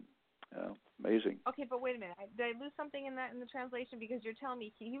 And amazing. Okay, but wait a minute. Did I lose something in the translation? Because you're telling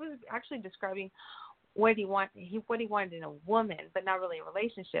me he was actually describing what he wanted in a woman, but not really a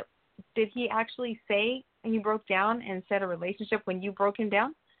relationship. Did he actually say, and he broke down and said a relationship when you broke him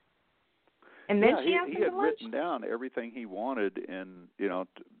down? And then he had written down everything he wanted in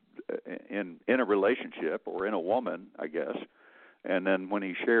a relationship or in a woman, I guess. And then when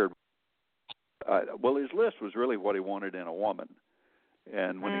he shared, his list was really what he wanted in a woman.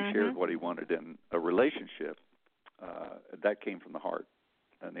 And when he shared what he wanted in a relationship, that came from the heart.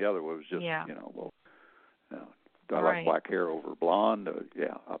 And the other was just, do I like black hair over blonde?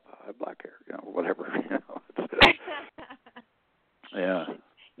 I have black hair, whatever. Yeah.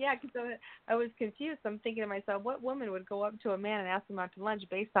 Yeah, because I was confused. I'm thinking to myself, what woman would go up to a man and ask him out to lunch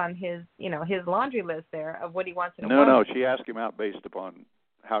based on his, his laundry list there of what he wants in a woman? No, she asked him out based upon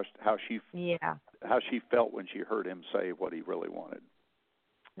how she felt when she heard him say what he really wanted.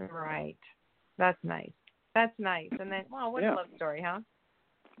 Right. That's nice. That's nice. And then, what a love story, huh?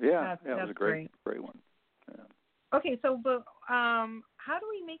 Yeah, it was a great one. Yeah. Okay, so but how do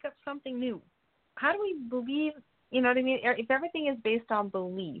we make up something new? How do we believe? You know what I mean? If everything is based on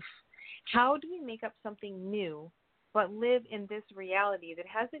belief, how do we make up something new, but live in this reality that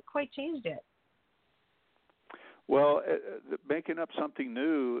hasn't quite changed yet? Well, making up something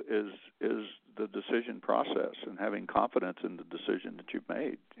new is the decision process and having confidence in the decision that you've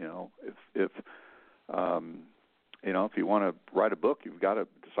made. If you want to write a book, you've got to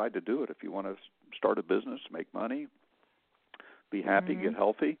decide to do it. If you want to start a business, make money, be happy, get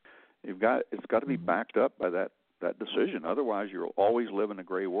healthy, it's got to be backed up by that decision. Otherwise, you'll always live in a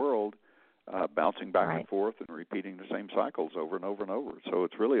gray world, bouncing back and forth and repeating the same cycles over and over and over. So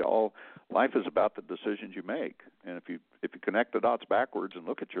it's really all life is about the decisions you make. And if you connect the dots backwards and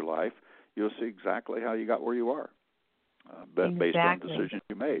look at your life, you'll see exactly how you got where you are, based on decisions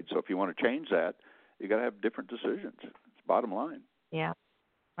you made. So if you want to change that, you got to have different decisions. It's bottom line. Yeah,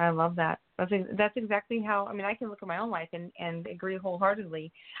 I love that. That's exactly how. I mean, I can look at my own life and agree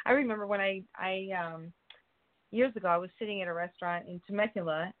wholeheartedly. I remember when I years ago, I was sitting at a restaurant in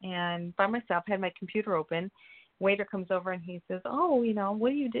Temecula and by myself, had my computer open. Waiter comes over and he says, "Oh, what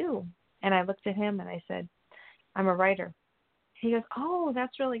do you do?" And I looked at him and I said, "I'm a writer." He goes, "Oh,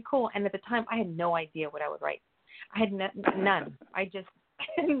 that's really cool." And at the time, I had no idea what I would write. I had none. I just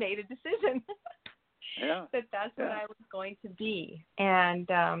made a decision. That's what I was going to be. And,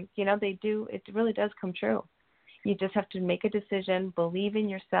 it really does come true. You just have to make a decision, believe in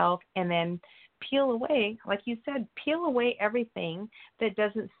yourself, and then peel away, like you said, everything that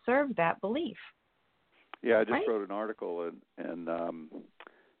doesn't serve that belief. Yeah, I just wrote an article, and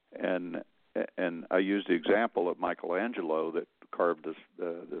I used the example of Michelangelo that carved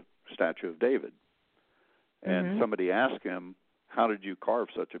the statue of David. And somebody asked him, "How did you carve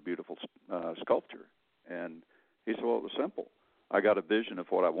such a beautiful sculpture?" And he said, "Well, it was simple. I got a vision of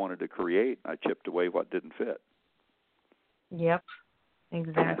what I wanted to create, and I chipped away what didn't fit." Yep,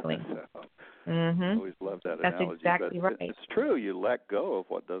 exactly. I always love that analogy. That's exactly right. It's true. You let go of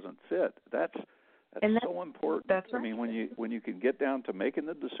what doesn't fit. That's so important. That's right. I mean, when you can get down to making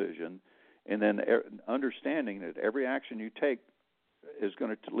the decision, and then understanding that every action you take is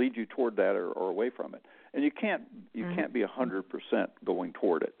going to lead you toward that or away from it. And you can't be 100% going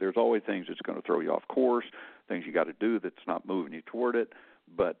toward it. There's always things that's going to throw you off course, things you got to do that's not moving you toward it.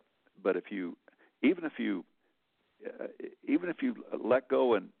 But even if you let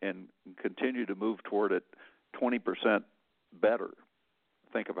go and continue to move toward it 20% better,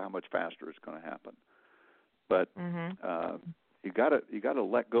 think of how much faster it's going to happen. But you got to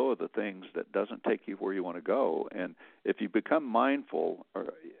let go of the things that doesn't take you where you want to go. And if you become mindful,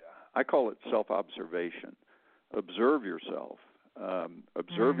 or I call it self-observation, observe yourself,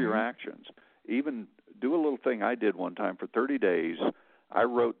 observe your actions. Even do a little thing I did one time for 30 days. I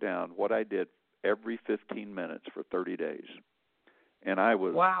wrote down what I did every 15 minutes for 30 days. And I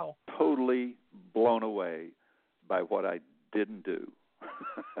was totally blown away by what I didn't do,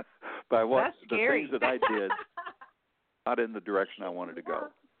 by what the things that I did not in the direction I wanted to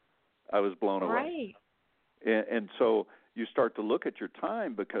go. I was blown away. Right. And so you start to look at your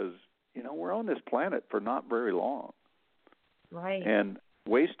time because, we're on this planet for not very long. Right. And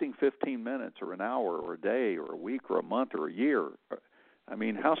wasting 15 minutes or an hour or a day or a week or a month or a year, I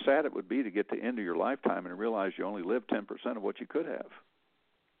mean, how sad it would be to get to the end of your lifetime and realize you only lived 10% of what you could have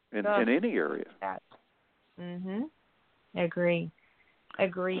in any area. Agree.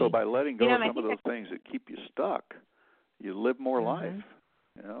 So by letting go of some of those things that keep you stuck, you live more life,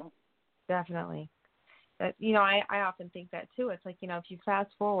 Definitely. I often think that too. It's like, if you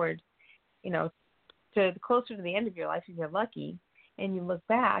fast forward, to closer to the end of your life, if you're lucky, and you look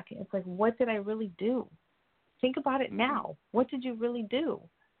back, it's like, what did I really do? Think about it now. What did you really do?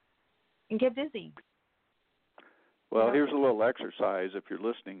 And get busy. Well, here's a little exercise if you're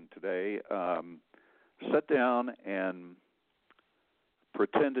listening today. Sit down and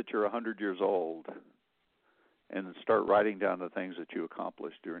pretend that you're 100 years old and start writing down the things that you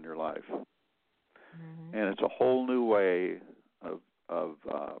accomplished during your life. And it's a whole new way of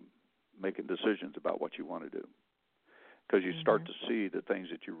making decisions about what you want to do, because you start to see the things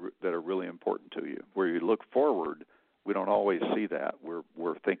that are really important to you. Where you look forward, we don't always see that.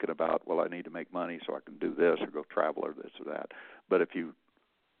 We're thinking about, well, I need to make money so I can do this or go travel or this or that. But if you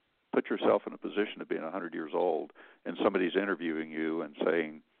put yourself in a position of being 100 years old and somebody's interviewing you and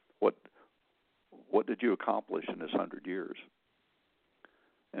saying, what what did you accomplish in this 100 years?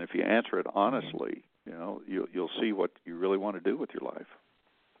 And if you answer it honestly, you'll see what you really want to do with your life.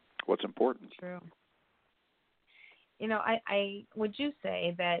 What's important. True. I would you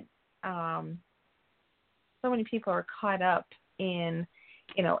say that so many people are caught up in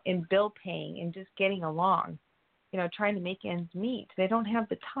bill paying and just getting along, trying to make ends meet. They don't have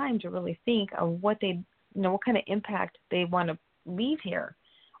the time to really think of what they, what kind of impact they want to leave here,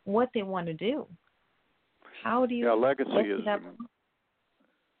 what they want to do. How do you? Yeah, legacy is.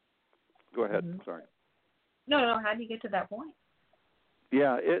 Go ahead. Mm-hmm. Sorry. No. How do you get to that point?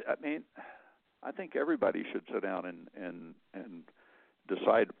 Yeah, I think everybody should sit down and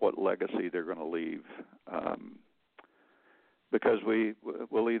decide what legacy they're going to leave, because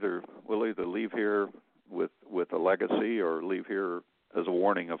we'll either leave here with a legacy or leave here as a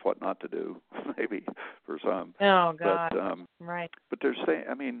warning of what not to do, maybe for some. Oh God, right. But there's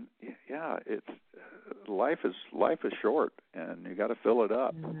it's life is short, and you got to fill it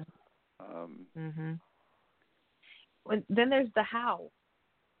up. Well, then there's the how.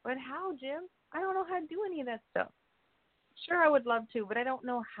 But how, Jim? I don't know how to do any of that stuff. Sure, I would love to, but I don't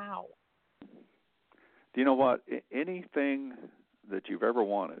know how. Do you know what? Anything that you've ever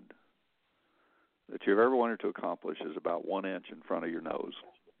wanted to accomplish is about 1 inch in front of your nose.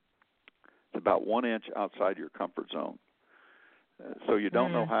 It's about 1 inch outside your comfort zone. So you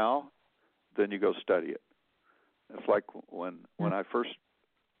don't know how, then you go study it. It's like when I first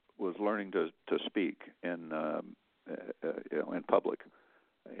was learning to speak in public,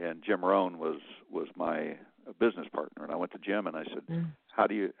 and Jim Rohn was my business partner, and I went to Jim and I said, "How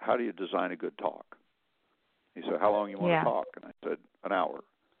do you design a good talk?" He said, "How long you want to talk?" And I said, "An hour."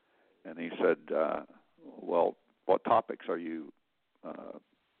 And he said, "Well, what topics are you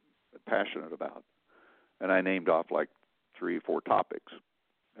passionate about?" And I named off like 3 or 4 topics.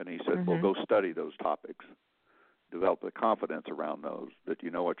 And he said, "Well, go study those topics. Develop the confidence around those that you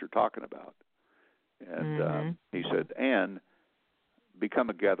know what you're talking about." And he said, "And become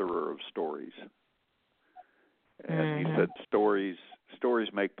a gatherer of stories." And he said, stories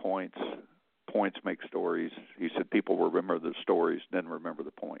make points make stories. He said, people will remember the stories, then remember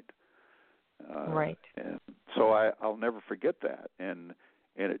the point. Right. And so I'll never forget that. And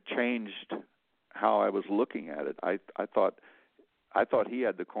it changed how I was looking at it. I thought he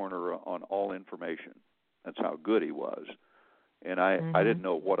had the corner on all information. That's how good he was. And I didn't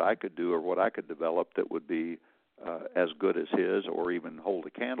know what I could do or what I could develop that would be as good as his or even hold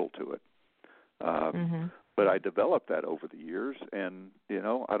a candle to it. But I developed that over the years, and,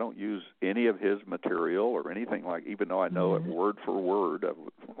 I don't use any of his material or anything even though I know it word for word. I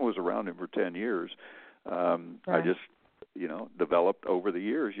was around him for 10 years. I just, developed over the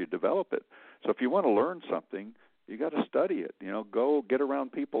years. You develop it. So if you want to learn something, you got to study it. Go get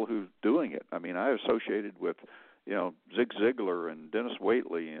around people who's doing it. I mean, I associated with, Zig Ziglar and Dennis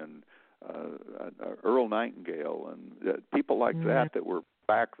Waitley and Earl Nightingale and people like that were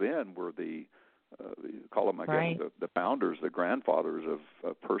back then were the call them, I guess, the founders, the grandfathers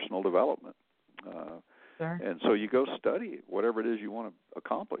of personal development. And so you go study whatever it is you want to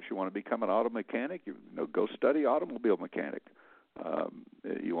accomplish. You want to become an auto mechanic, go study automobile mechanic.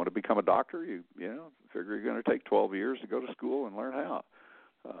 You want to become a doctor, you figure you're going to take 12 years to go to school and learn how.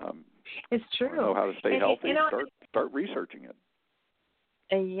 It's true. Know how to stay healthy, start researching it.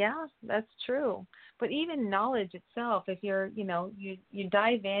 Yeah, that's true. But even knowledge itself, if you're, you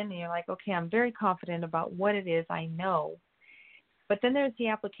dive in and you're like, okay, I'm very confident about what it is I know. But then there's the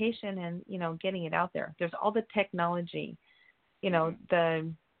application and, getting it out there. There's all the technology,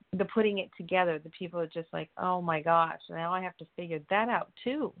 the putting it together. The people are just like, oh, my gosh, now I have to figure that out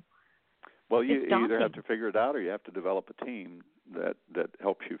too. Well, you either have to figure it out or you have to develop a team that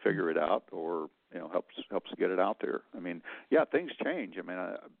helps you figure it out or helps get it out there. I mean, things change. I mean,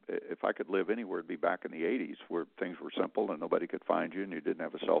 if I could live anywhere, it'd be back in the 80s where things were simple and nobody could find you and you didn't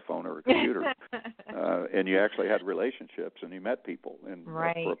have a cell phone or a computer. And you actually had relationships and you met people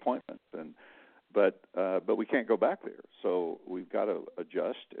for appointments. But we can't go back there. So we've got to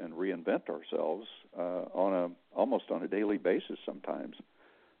adjust and reinvent ourselves almost on a daily basis sometimes.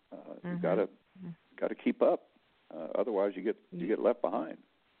 You've got to keep up. Otherwise, you get left behind.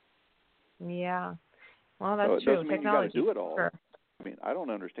 Yeah, well, that's so it true. Doesn't mean technology, you got to do it all. Sure. I mean, I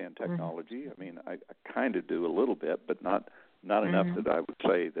don't understand technology. I mean, I kind of do a little bit, but not enough that I would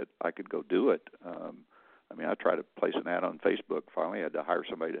say that I could go do it. I mean, I tried to place an ad on Facebook. Finally, I had to hire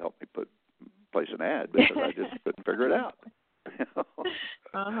somebody to help me place an ad because I just couldn't figure it out.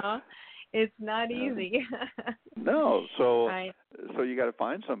 It's not easy. No, so you got to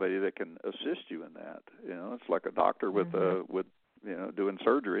find somebody that can assist you in that. It's like a doctor with doing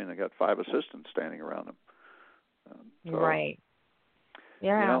surgery, and they got 5 assistants standing around them. Right.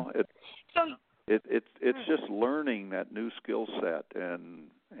 Yeah. It's just learning that new skill set,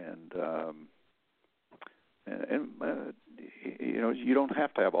 and you don't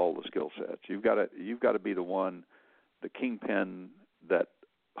have to have all the skill sets. You've got to be the kingpin that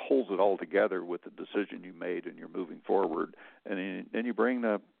holds it all together with the decision you made, and you're moving forward, and then you bring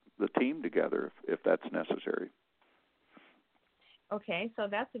the team together if that's necessary. Okay, so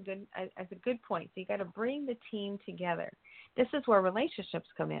that's a good point. So you got to bring the team together. This is where relationships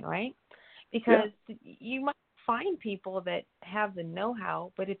come in, right? Because you might find people that have the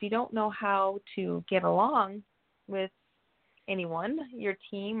know-how, but if you don't know how to get along with anyone, your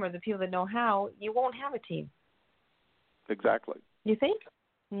team or the people that know how, you won't have a team. Exactly. You think?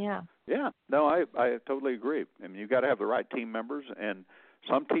 Yeah. Yeah. No, I totally agree. I mean, you've got to have the right team members, and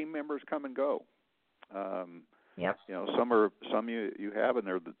some team members come and go. Yep. Some you have, and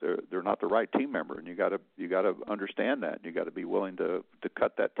they're not the right team member, and you got to understand that. You got to be willing to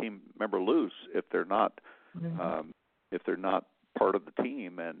cut that team member loose if they're not part of the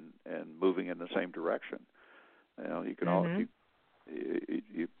team and moving in the same direction. You can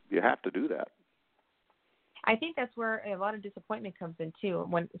you have to do that. I think that's where a lot of disappointment comes in too.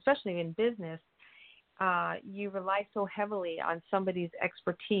 When, especially in business, you rely so heavily on somebody's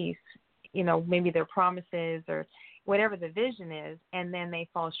expertise. Maybe their promises or whatever the vision is, and then they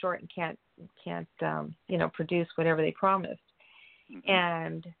fall short and can't produce whatever they promised. Mm-hmm.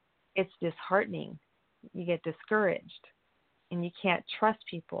 And it's disheartening. You get discouraged, and you can't trust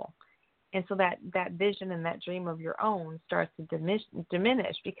people. And so that vision and that dream of your own starts to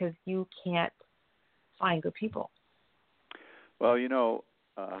diminish because you can't find good people. Well,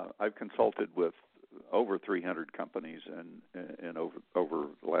 I've consulted with over 300 companies and over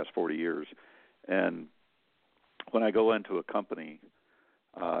the last 40 years. And when I go into a company,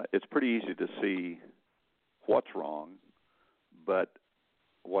 it's pretty easy to see what's wrong, but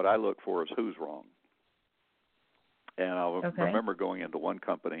what I look for is who's wrong. And I remember going into one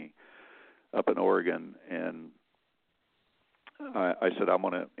company up in Oregon, and I said, I'm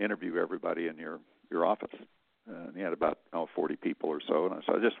going to interview everybody in your office. And he had about 40 people or so, and I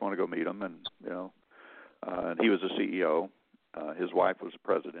said, I just want to go meet them. And and he was a CEO. His wife was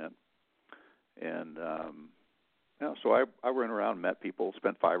president, and so I went around, met people,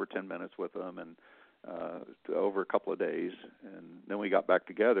 spent 5 or 10 minutes with them, and over a couple of days, and then we got back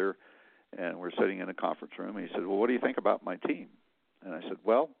together, and we're sitting in a conference room. And he said, "Well, what do you think about my team?" And I said,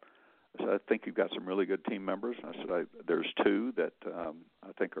 I think you've got some really good team members. And I said, there's 2 that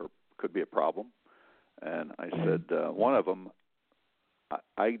I think could be a problem. And I said, one of them,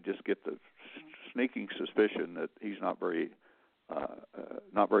 I just get the sneaking suspicion that he's not very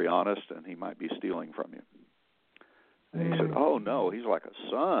honest, and he might be stealing from you. And he said, "Oh no, he's like a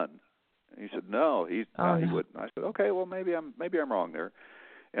son." And he said, "No, he wouldn't." I said, "Okay, well maybe I'm wrong there."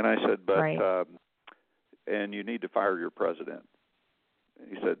 And I said, "But and you need to fire your president." And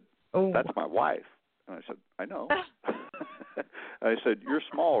he said, "That's my wife." And I said, "I know." I said, "You're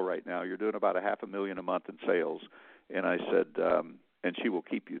small right now. You're doing about $500,000 a month in sales." And I said, "And she will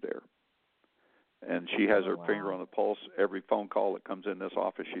keep you there. And she has her finger on the pulse. Every phone call that comes in this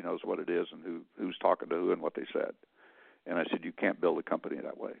office, she knows what it is and who's talking to who and what they said." And I said, "You can't build a company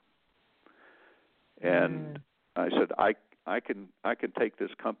that way." And I said, I can take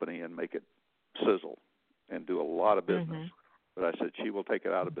this company and make it sizzle and do a lot of business. Mm-hmm. But I said, she will take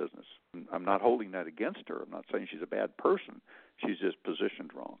it out of business. And I'm not holding that against her. I'm not saying she's a bad person. She's just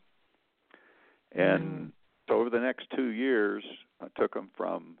positioned wrong. And so over the next 2 years, I took them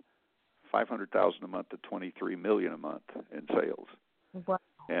from $500,000 a month to $23 million a month in sales. Wow.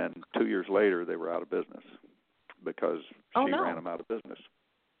 And 2 years later, they were out of business because she ran them out of business.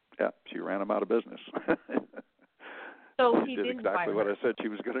 Yeah, she ran them out of business. So she he did didn't exactly what I said she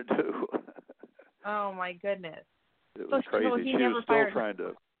was going to do. Oh my goodness! It was crazy. So he she never was still fired trying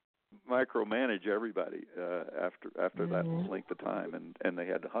to micromanage everybody after that length of time, and they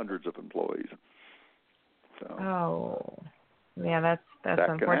had hundreds of employees. So. Oh, yeah, that's that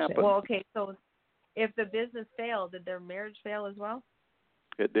unfortunate. Well, okay, so if the business failed, did their marriage fail as well?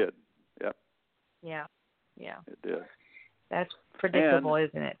 It did. Yep. Yeah. It did. That's predictable,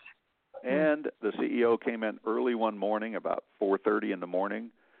 isn't it? And the CEO came in early one morning, about 4:30 in the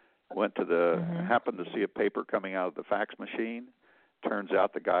morning. Went to happened to see a paper coming out of the fax machine. Turns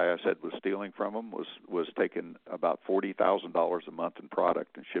out the guy I said was stealing from him was taking about $40,000 a month in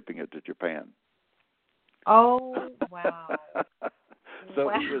product and shipping it to Japan. Oh, wow. So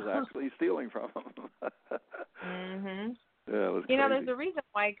he was actually stealing from him. Yeah, it was crazy. There's a reason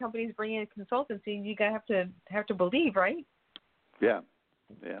why companies bring in consultancy. You gotta have to believe, right? Yeah.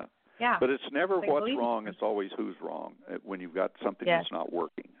 Yeah. But it's never Like, what's wrong, it's always who's wrong when you've got something that's not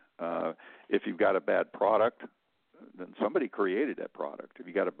working. If you've got a bad product, then somebody created that product. If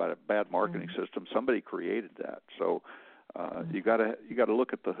you got a bad marketing system, somebody created that. So you got to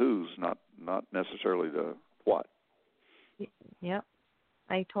look at the who's, not necessarily the what. Yep.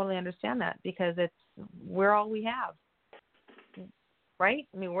 I totally understand that because we're all we have. Right?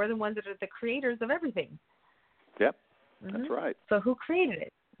 I mean, we're the ones that are the creators of everything. Yep. That's right. So who created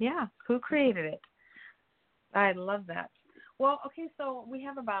it? Yeah, who created it? I love that. Well, okay, so we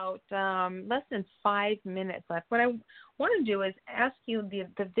have about less than 5 minutes left. What I want to do is ask you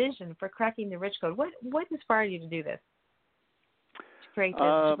the vision for Cracking the Rich Code. What inspired you to do this? To create this,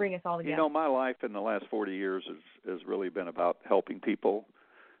 to bring us all together? You know, my life in the last 40 years has really been about helping people,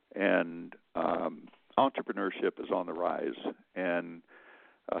 and entrepreneurship is on the rise, and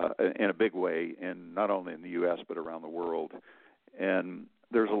in a big way, and not only in the U.S. but around the world. And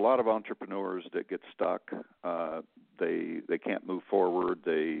there's a lot of entrepreneurs that get stuck. They can't move forward.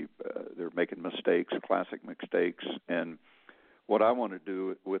 They're making mistakes, classic mistakes. And what I want to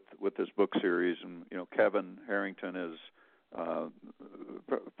do with this book series, and Kevin Harrington is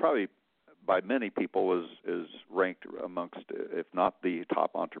probably by many people is ranked amongst, if not the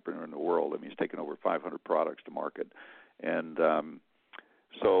top entrepreneur in the world. I mean, he's taken over 500 products to market, and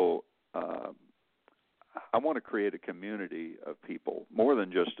so I want to create a community of people, more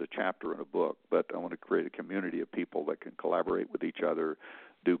than just a chapter in a book, but I want to create a community of people that can collaborate with each other,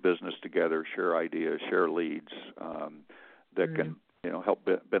 do business together, share ideas, share leads, that can help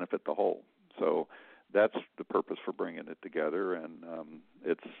benefit the whole. So that's the purpose for bringing it together, and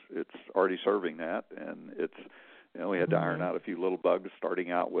it's already serving that, and it's we had to iron out a few little bugs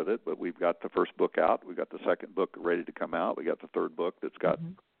starting out with it, but we've got the first book out, we've got the second book ready to come out, we got the third book that's got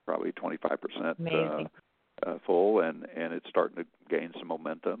probably 25% full, and it's starting to gain some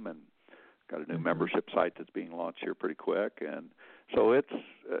momentum, and got a new membership site that's being launched here pretty quick, and so it's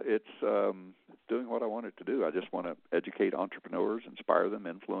doing what I want it to do. I just want to educate entrepreneurs, inspire them,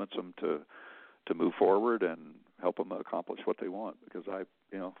 influence them to move forward, and help them accomplish what they want, because I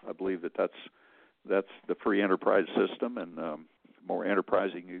believe that's the free enterprise system, and the more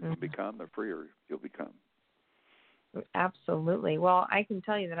enterprising you can become, the freer you'll become. Absolutely. Well, I can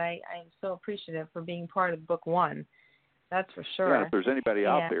tell you that I am so appreciative for being part of book one. That's for sure. Yeah, if there's anybody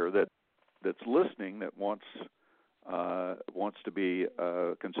out there that's listening that wants to be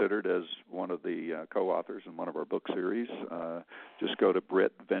considered as one of the co-authors in one of our book series, just go to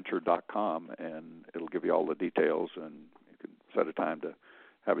brittventure.com, and it'll give you all the details, and you can set a time to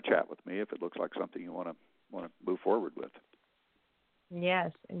have a chat with me if it looks like something you want to move forward with.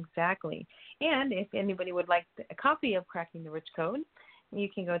 Yes, exactly. And if anybody would like a copy of Cracking the Rich Code, you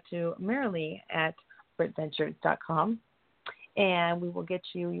can go to Marilee at brittventure.com, and we will get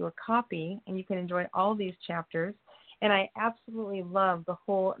you your copy, and you can enjoy all these chapters. And I absolutely love the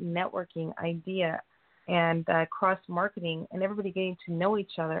whole networking idea and cross-marketing and everybody getting to know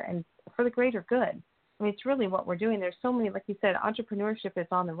each other and for the greater good. I mean, it's really what we're doing. There's so many, like you said, entrepreneurship is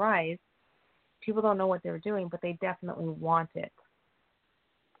on the rise. People don't know what they're doing, but they definitely want it.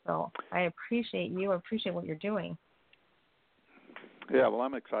 So I appreciate you. I appreciate what you're doing. Yeah, well,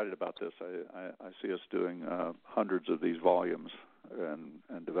 I'm excited about this. I see us doing hundreds of these volumes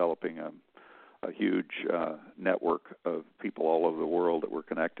and developing a huge network of people all over the world that we're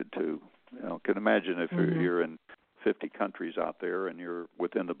connected to. Can imagine if you're in 50 countries out there and you're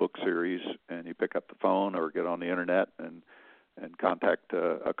within the book series, and you pick up the phone or get on the internet and contact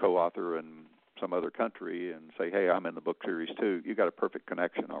a co-author in some other country and say, hey, I'm in the book series too. You got a perfect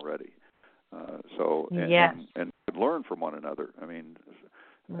connection already. And learn from one another. I mean,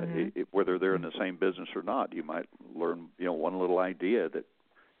 whether they're in the same business or not, you might learn one little idea that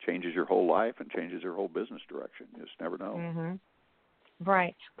changes your whole life and changes your whole business direction. You just never know.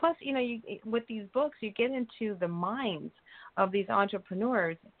 Right. Plus, you with these books, you get into the minds of these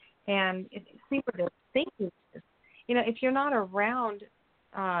entrepreneurs and see what they're thinking is. If you're not around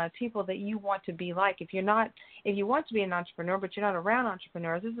people that you want to be like, if you want to be an entrepreneur but you're not around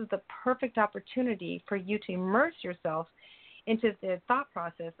entrepreneurs, this is the perfect opportunity for you to immerse yourself into the thought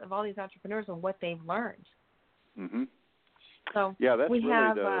process of all these entrepreneurs and what they've learned. So yeah, that's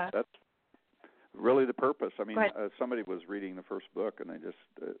that's really the purpose. I mean, somebody was reading the first book, and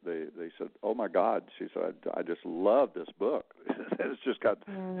they said, "Oh my God!" She said, "I just love this book. It's just got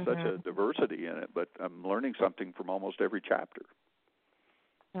such a diversity in it, but I'm learning something from almost every chapter."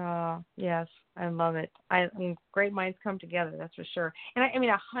 Yes, I love it. I mean, great minds come together, that's for sure. And I mean,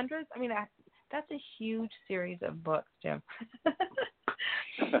 100. I mean, that's a huge series of books, Jim.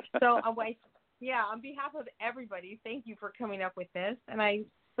 So Yeah, on behalf of everybody, thank you for coming up with this. And I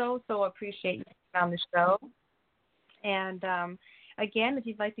so appreciate you being on the show. And again, if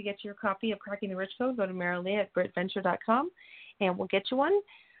you'd like to get your copy of Cracking the Rich Code, go to Marilee at BrittVenture.com, and we'll get you one.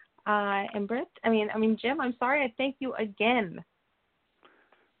 And Jim, I'm sorry. I thank you again.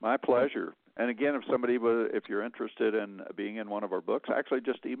 My pleasure. And again, if you're interested in being in one of our books, actually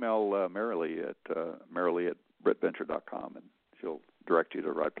just email Marilee at BrittVenture.com, and she'll direct you to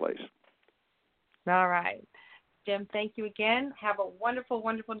the right place. All right. Jim, thank you again. Have a wonderful,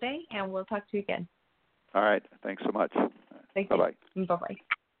 wonderful day, and we'll talk to you again. All right. Thanks so much. Thank Bye-bye. you. Bye-bye.